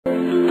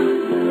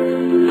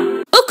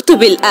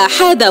اكتب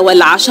الآحاد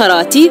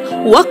والعشرات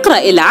واقرأ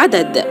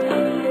العدد.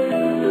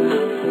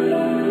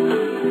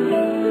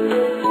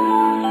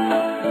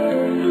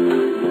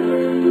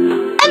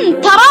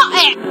 أنت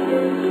رائع.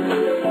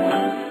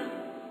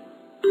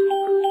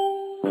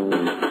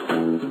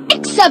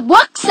 اكسب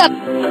واكسب.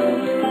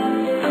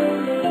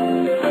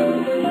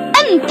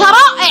 أنت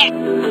رائع.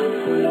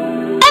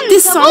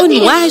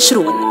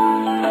 29.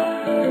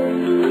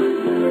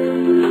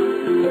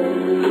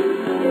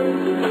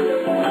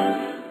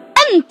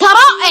 أنت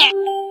رائع.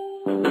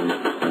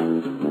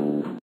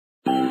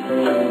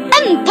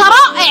 أنت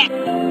رائع.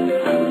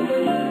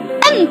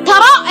 أنت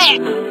رائع.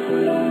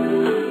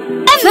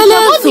 أنت 30.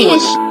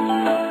 مدهش.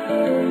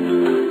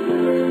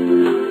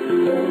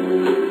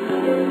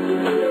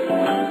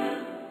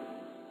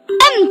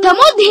 أنت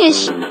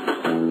مدهش.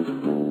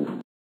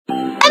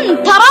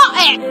 أنت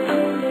رائع.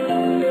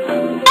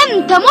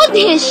 أنت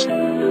مدهش.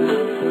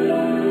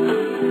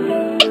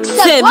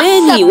 اكسب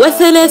واكسب.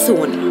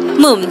 38.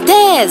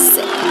 ممتاز.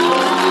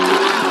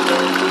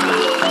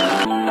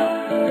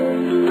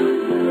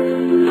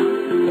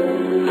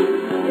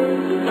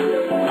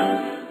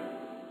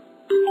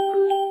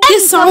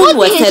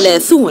 39.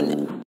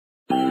 39.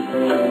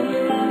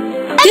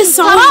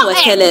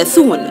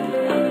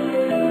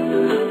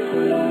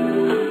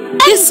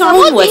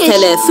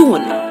 39.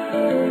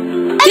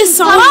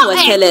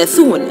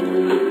 39.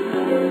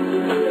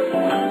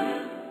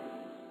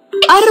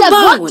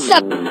 40.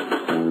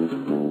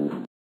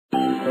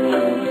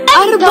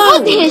 أنت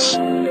مدهش.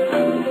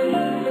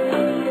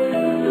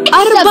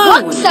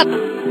 40.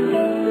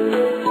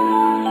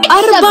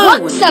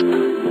 40.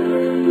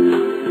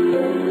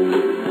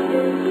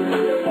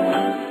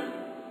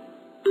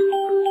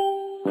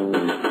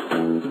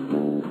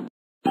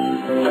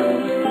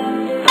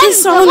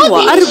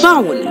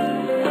 49.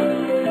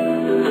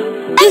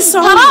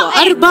 49.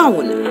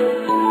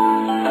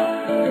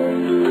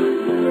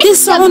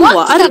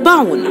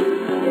 49.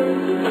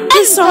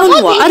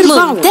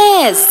 49.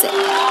 ممتاز.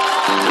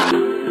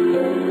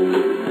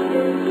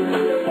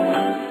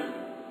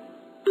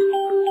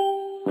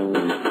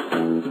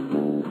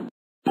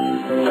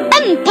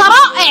 'أنت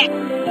رائع.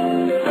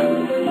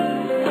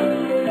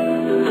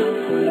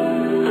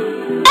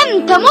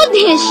 أنت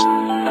مدهش.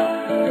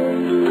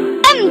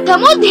 أنت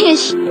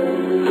مدهش.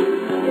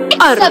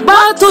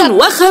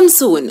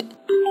 54.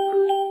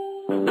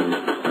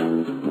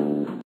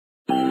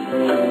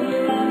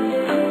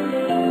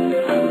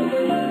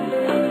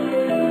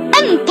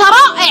 أنت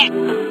رائع.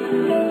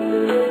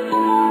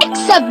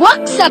 اكسب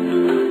واكسب.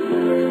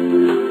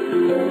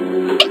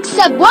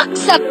 اكسب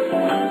واكسب.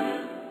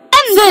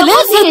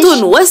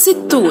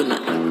 63.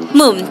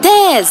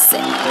 ممتاز.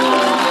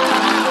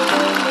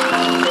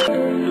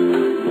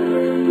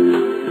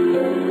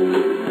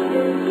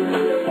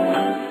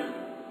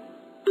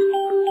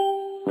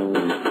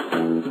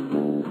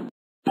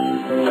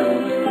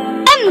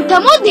 'أنت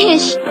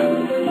مدهش.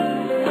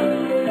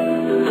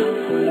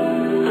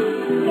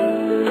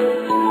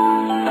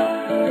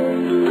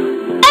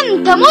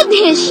 أنت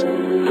مدهش.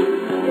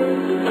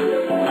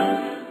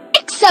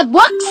 اكسب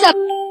واكسب.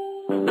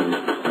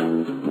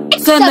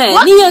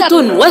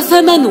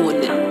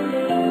 88.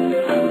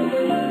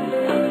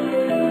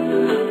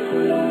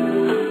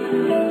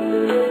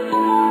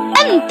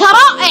 أنت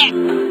رائع.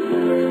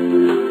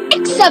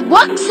 اكسب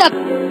واكسب.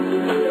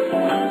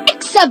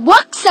 اكسب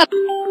واكسب.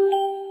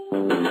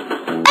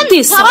 أنت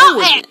 90.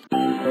 رائع.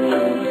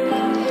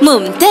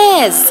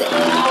 ممتاز.